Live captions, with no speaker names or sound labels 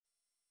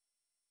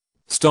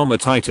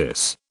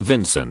Stomatitis,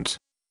 Vincent.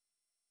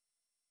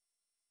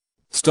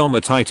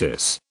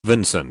 Stomatitis,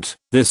 Vincent.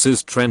 This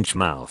is trench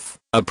mouth,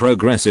 a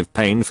progressive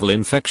painful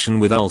infection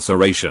with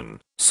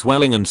ulceration,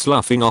 swelling and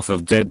sloughing off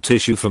of dead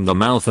tissue from the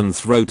mouth and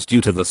throat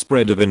due to the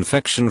spread of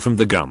infection from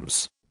the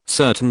gums.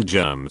 Certain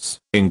germs,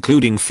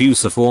 including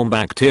fusiform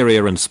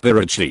bacteria and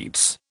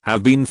spirochetes,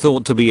 have been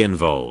thought to be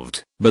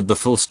involved, but the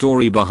full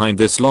story behind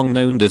this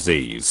long-known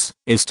disease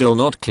is still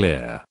not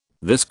clear.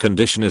 This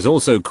condition is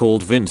also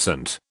called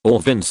Vincent, or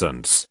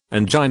Vincent's,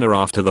 angina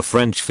after the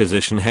French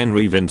physician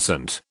Henri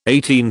Vincent,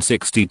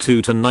 1862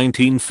 to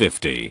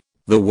 1950.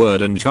 The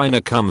word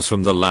angina comes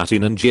from the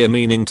Latin angere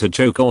meaning to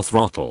choke or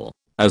throttle.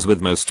 As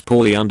with most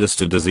poorly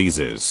understood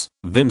diseases,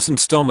 Vincent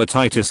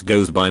stomatitis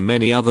goes by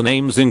many other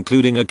names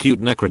including acute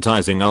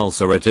necrotizing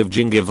ulcerative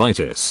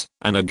gingivitis,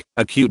 ANUG,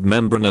 acute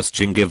membranous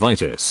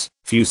gingivitis,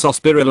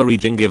 fusospirillary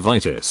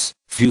gingivitis,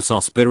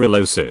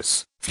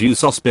 fusospirilllosis,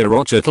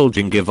 fusospirochetal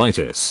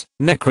gingivitis,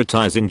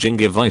 necrotizing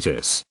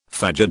gingivitis,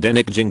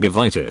 phagedenic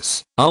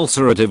gingivitis,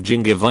 ulcerative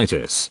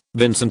gingivitis,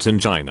 Vincent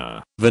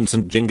angina,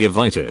 Vincent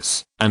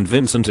gingivitis, and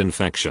Vincent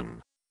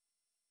infection.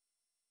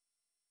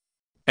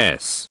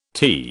 Stomatitis.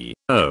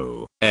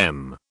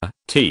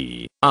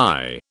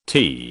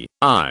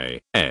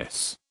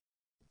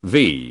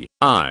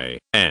 Vincent.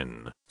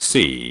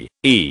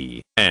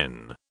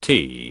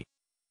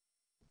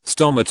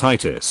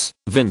 Stomatitis,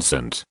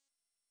 Vincent.